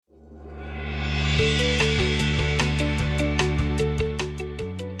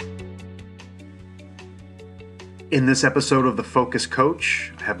In this episode of The Focus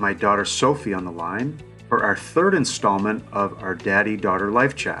Coach, I have my daughter Sophie on the line for our third installment of our Daddy-Daughter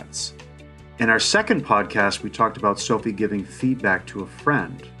Life Chats. In our second podcast, we talked about Sophie giving feedback to a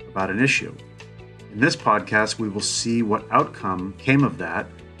friend about an issue. In this podcast, we will see what outcome came of that,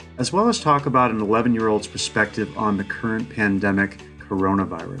 as well as talk about an 11-year-old's perspective on the current pandemic,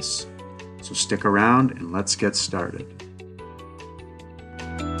 coronavirus. So stick around and let's get started.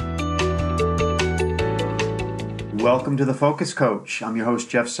 Welcome to The Focus Coach. I'm your host,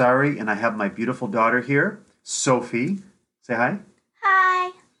 Jeff Sari, and I have my beautiful daughter here, Sophie. Say hi.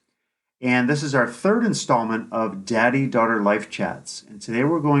 Hi. And this is our third installment of Daddy-Daughter Life Chats. And today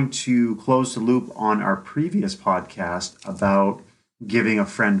we're going to close the loop on our previous podcast about giving a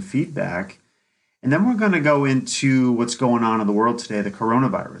friend feedback. And then we're going to go into what's going on in the world today, the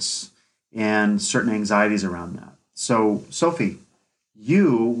coronavirus, and certain anxieties around that. So, Sophie,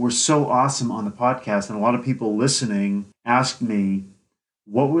 you were so awesome on the podcast, and a lot of people listening asked me,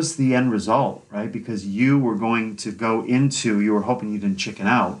 what was the end result, right? Because you were going to go into, you were hoping you didn't chicken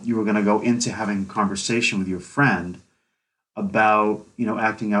out, you were going to go into having a conversation with your friend about,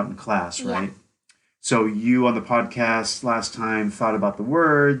 acting out in class, right? Yeah. So you on the podcast last time thought about the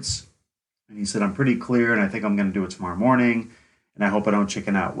words, and you said, I'm pretty clear, and I think I'm going to do it tomorrow morning, and I hope I don't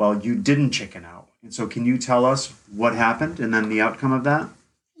chicken out. Well, you didn't chicken out. And so can you tell us what happened and then the outcome of that?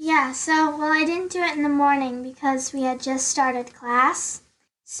 Yeah, I didn't do it in the morning because we had just started class.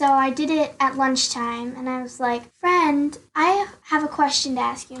 So I did it at lunchtime, and I was like, friend, I have a question to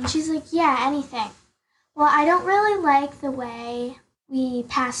ask you. And she's like, yeah, anything. Well, I don't really like the way we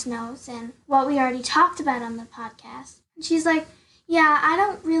pass notes and what we already talked about on the podcast. And she's like, yeah, I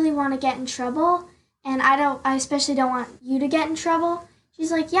don't really want to get in trouble, and I especially don't want you to get in trouble.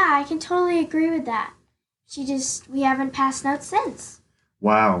 She's like, yeah, I can totally agree with that. We haven't passed notes since.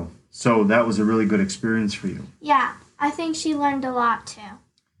 Wow. So that was a really good experience for you. Yeah, I think she learned a lot too.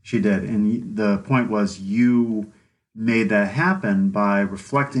 She did. And the point was you made that happen by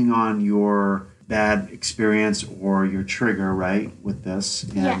reflecting on your bad experience or your trigger, right, with this.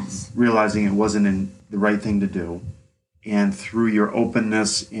 And yes. Realizing it wasn't the right thing to do. And through your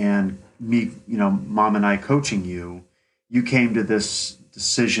openness and me, Mom and I coaching you, you came to this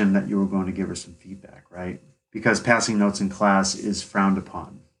decision that you were going to give her some feedback, right? Because passing notes in class is frowned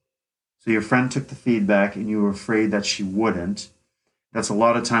upon. So your friend took the feedback and you were afraid that she wouldn't. That's a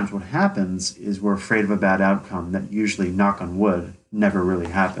lot of times what happens is we're afraid of a bad outcome that usually, knock on wood, never really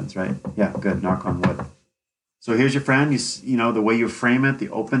happens, right? Yeah, good, knock on wood. So here's your friend, the way you frame it, the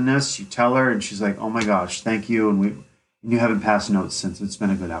openness, you tell her and she's like, oh my gosh, thank you. And you haven't passed notes since. It's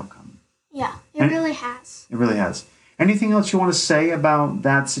been a good outcome. Yeah, it really has. It really has. Anything else you want to say about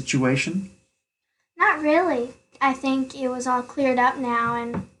that situation? Not really. I think it was all cleared up now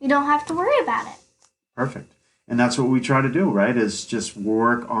and we don't have to worry about it. Perfect. And that's what we try to do, right? Is just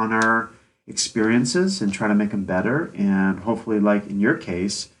work on our experiences and try to make them better. And hopefully, like in your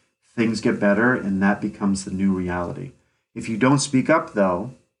case, things get better and that becomes the new reality. If you don't speak up,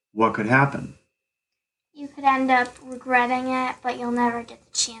 though, what could happen? You could end up regretting it, but you'll never get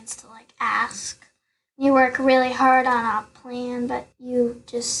the chance to, ask. You work really hard on a plan, but you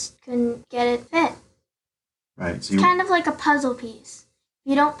just couldn't get it fit. Right. So it's kind of like a puzzle piece.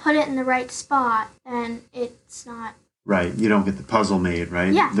 If you don't put it in the right spot, then it's not... Right. You don't get the puzzle made,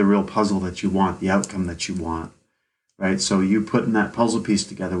 right? Yeah. The real puzzle that you want, the outcome that you want. Right? So you putting that puzzle piece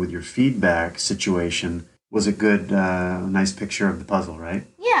together with your feedback situation was a good, nice picture of the puzzle, right?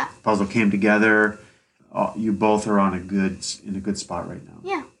 Yeah. The puzzle came together. You both are in a good spot right now.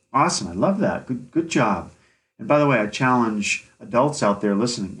 Yeah. Awesome. I love that. Good job. And by the way, I challenge adults out there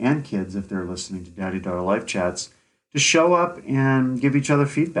listening and kids, if they're listening to Daddy-Daughter Life Chats, to show up and give each other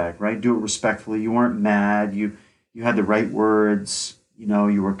feedback, right? Do it respectfully. You weren't mad. You had the right words.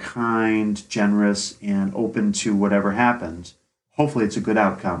 You were kind, generous, and open to whatever happened. Hopefully it's a good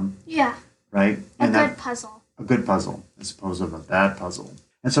outcome. Yeah. Right? A good puzzle. A good puzzle as opposed to a bad puzzle.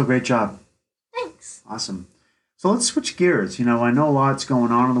 And so great job. Thanks. Awesome. So let's switch gears. I know a lot's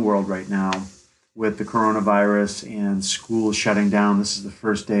going on in the world right now with the coronavirus and school shutting down. This is the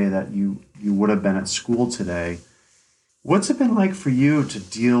first day that you would have been at school today. What's it been like for you to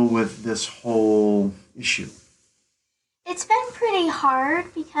deal with this whole issue? It's been pretty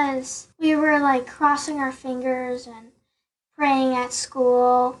hard because we were crossing our fingers and praying at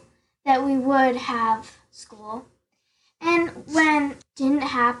school that we would have school. And when it didn't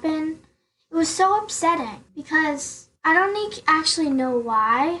happen, it was so upsetting because I don't actually know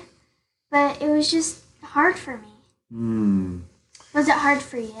why, but it was just hard for me. Was it hard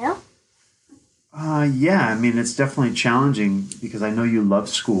for you? Yeah, it's definitely challenging because I know you love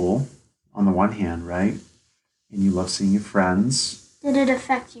school on the one hand, right? and you love seeing your friends. Did it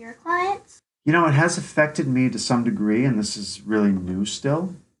affect your clients? You know, it has affected me to some degree, and this is really new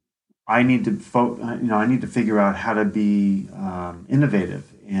still. I need to, I need to figure out how to be innovative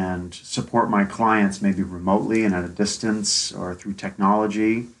and support my clients maybe remotely and at a distance or through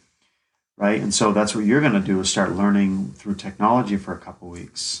technology, right? And so that's what you're going to do is start learning through technology for a couple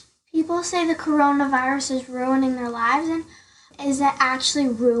weeks. People say the coronavirus is ruining their lives, and is it actually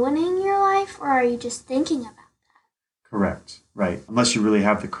ruining your life, or are you just thinking about that? Correct, right. Unless you really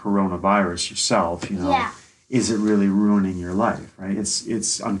have the coronavirus yourself, Yeah. is it really ruining your life, right?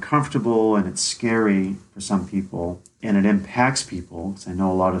 It's uncomfortable and it's scary for some people, and it impacts people. Because I know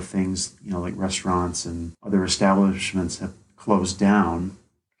a lot of things, like restaurants and other establishments have closed down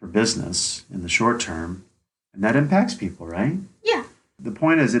for business in the short term, and that impacts people, right? Yeah. The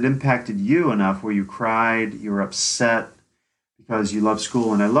point is, it impacted you enough where you cried, you were upset because you love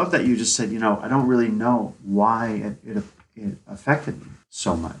school, and I love that you just said, I don't really know why it affected me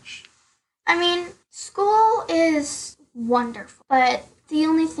so much. I mean, school is wonderful, but the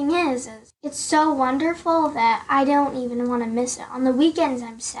only thing is it's so wonderful that I don't even want to miss it. On the weekends,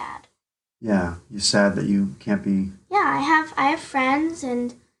 I'm sad. Yeah, you're sad that you can't be. Yeah, I have friends,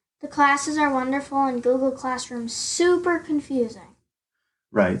 and the classes are wonderful, and Google Classroom's super confusing.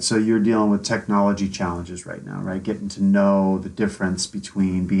 Right, so you're dealing with technology challenges right now, right? Getting to know the difference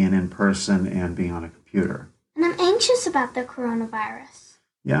between being in person and being on a computer. And I'm anxious about the coronavirus.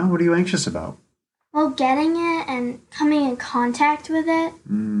 Yeah, what are you anxious about? Well, getting it and coming in contact with it.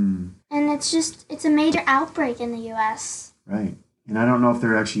 And it's a major outbreak in the U.S. Right. And I don't know if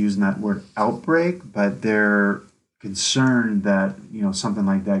they're actually using that word outbreak, but they're concerned that, something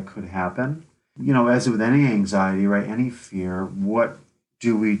like that could happen. As with any anxiety, right, any fear, what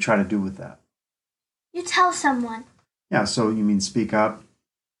do we try to do with that? You tell someone. Yeah, so you mean speak up,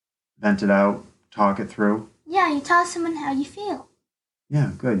 vent it out, talk it through? Yeah, you tell someone how you feel.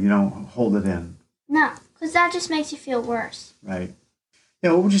 Yeah, good. You don't hold it in. No, because that just makes you feel worse. Right.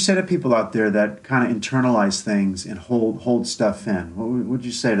 Yeah, what would you say to people out there that kind of internalize things and hold stuff in? What would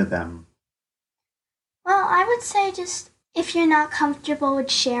you say to them? Well, I would say just if you're not comfortable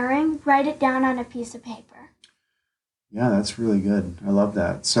with sharing, write it down on a piece of paper. Yeah, that's really good. I love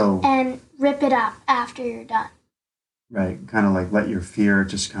that. So, and rip it up after you're done. Right, kind of like let your fear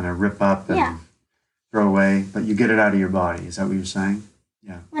just kind of rip up and Yeah. throw away, but you get it out of your body. Is that what you're saying?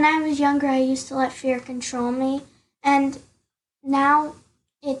 Yeah. When I was younger, I used to let fear control me, and now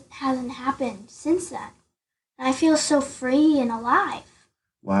it hasn't happened since then. I feel so free and alive.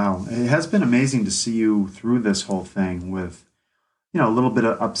 Wow. It has been amazing to see you through this whole thing with, a little bit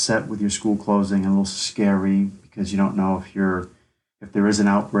of upset with your school closing and a little scary because you don't know if there is an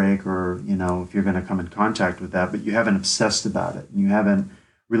outbreak or, if you're going to come in contact with that, but you haven't obsessed about it. You haven't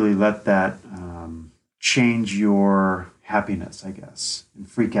really let that change your happiness, I guess, and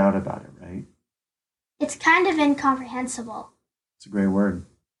freak out about it, right? It's kind of incomprehensible. It's a great word.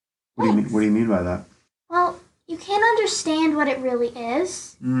 What Thanks. do you mean by that? Well, you can't understand what it really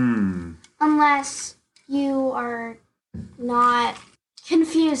is unless you are not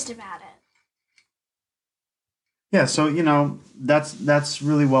confused about it. Yeah, so that's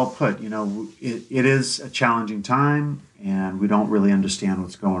really well put. It is a challenging time, and we don't really understand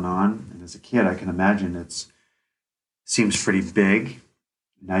what's going on. And as a kid, I can imagine seems pretty big.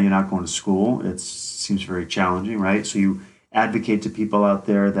 Now you're not going to school. It seems very challenging, right? So you advocate to people out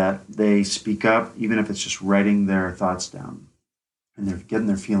there that they speak up, even if it's just writing their thoughts down, and they're getting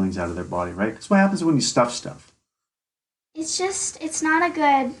their feelings out of their body, right? Because what happens when you stuff stuff? It's not a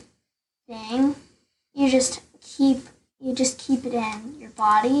good thing. You just keep it in your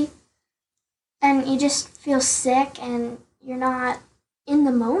body, and you just feel sick, and you're not in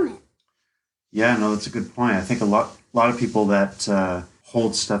the moment. Yeah, no, that's a good point. I think a lot of people that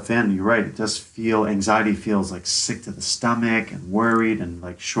hold stuff in, you're right. It does feel anxiety feels like sick to the stomach and worried and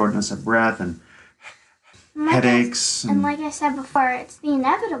like shortness of breath and headaches. And like I said before, it's the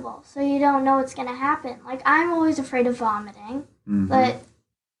inevitable, so you don't know what's gonna happen. Like I'm always afraid of vomiting, but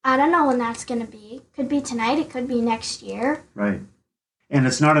I don't know when that's going to be. Could be tonight. It could be next year. Right. And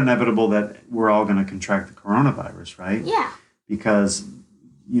it's not inevitable that we're all going to contract the coronavirus, right? Yeah. Because,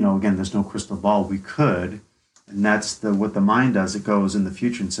 again, there's no crystal ball. We could. And that's what the mind does. It goes in the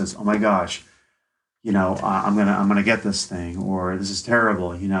future and says, oh, my gosh, I'm gonna get this thing, or this is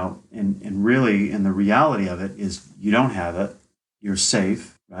terrible, And really, and the reality of it is you don't have it. You're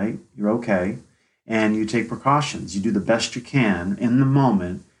safe, right? You're okay. And you take precautions. You do the best you can in the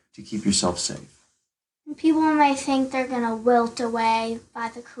moment to keep yourself safe. People may think they're going to wilt away by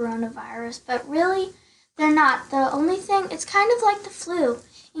the coronavirus, but really, they're not. The only thing, it's kind of like the flu.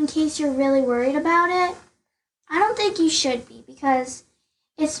 In case you're really worried about it, I don't think you should be because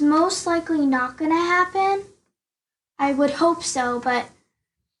it's most likely not going to happen. I would hope so, but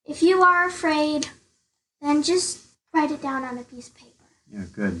if you are afraid, then just write it down on a piece of paper. Yeah,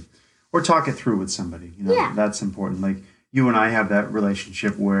 good. Or talk it through with somebody. Yeah. That's important. Like you and I have that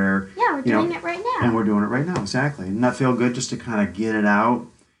relationship where we're doing it right now. And we're doing it right now, exactly. Doesn't that feel good just to kind of get it out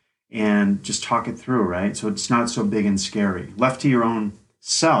and just talk it through, right? So it's not so big and scary. Left to your own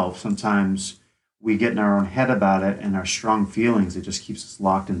self, sometimes we get in our own head about it and our strong feelings, it just keeps us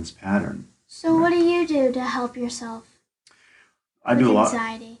locked in this pattern. So what do you do to help yourself? I do a lot.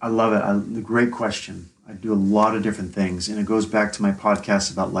 Anxiety. I love it. Great question. I do a lot of different things, and it goes back to my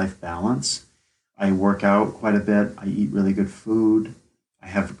podcast about life balance. I work out quite a bit. I eat really good food. I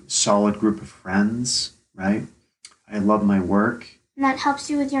have a solid group of friends, right? I love my work. And that helps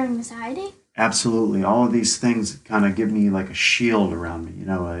you with your anxiety? Absolutely. All of these things kind of give me like a shield around me,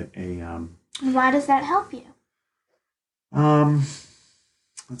 Why does that help you?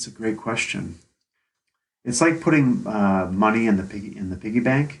 That's a great question. It's like putting money in the piggy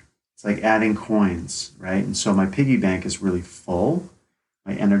bank. It's like adding coins, right? And so my piggy bank is really full,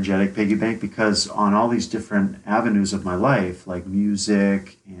 my energetic piggy bank, because on all these different avenues of my life, like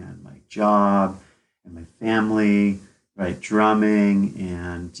music and my job and my family, right, drumming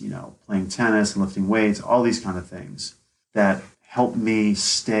and, playing tennis and lifting weights, all these kind of things that help me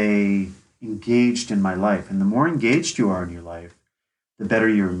stay engaged in my life. And the more engaged you are in your life, the better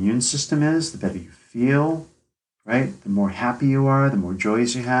your immune system is, the better you feel, right? The more happy you are, the more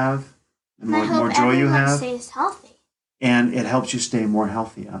joys you have, the more joy you have. Stays healthy. And it helps you stay more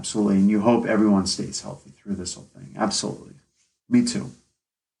healthy, absolutely. And you hope everyone stays healthy through this whole thing. Absolutely. Me too.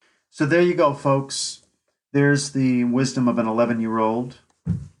 So there you go, folks. There's the wisdom of an 11-year-old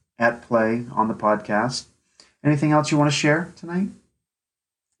at play on the podcast. Anything else you want to share tonight?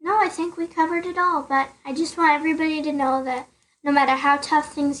 No, I think we covered it all, but I just want everybody to know that no matter how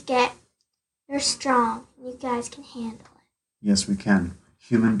tough things get, you're strong and you guys can handle it. Yes, we can.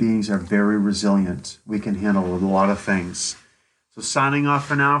 Human beings are very resilient. We can handle a lot of things. So signing off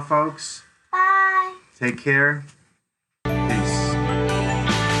for now, folks. Bye. Take care. Peace.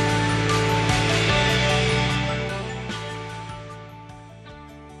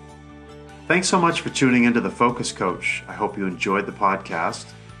 Thanks so much for tuning into The Focus Coach. I hope you enjoyed the podcast.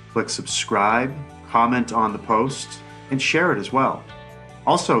 Click subscribe, comment on the post, and share it as well.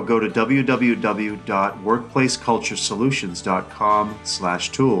 Also, go to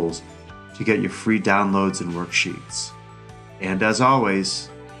www.workplaceculturesolutions.com/tools to get your free downloads and worksheets. And as always,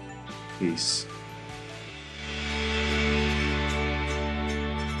 peace.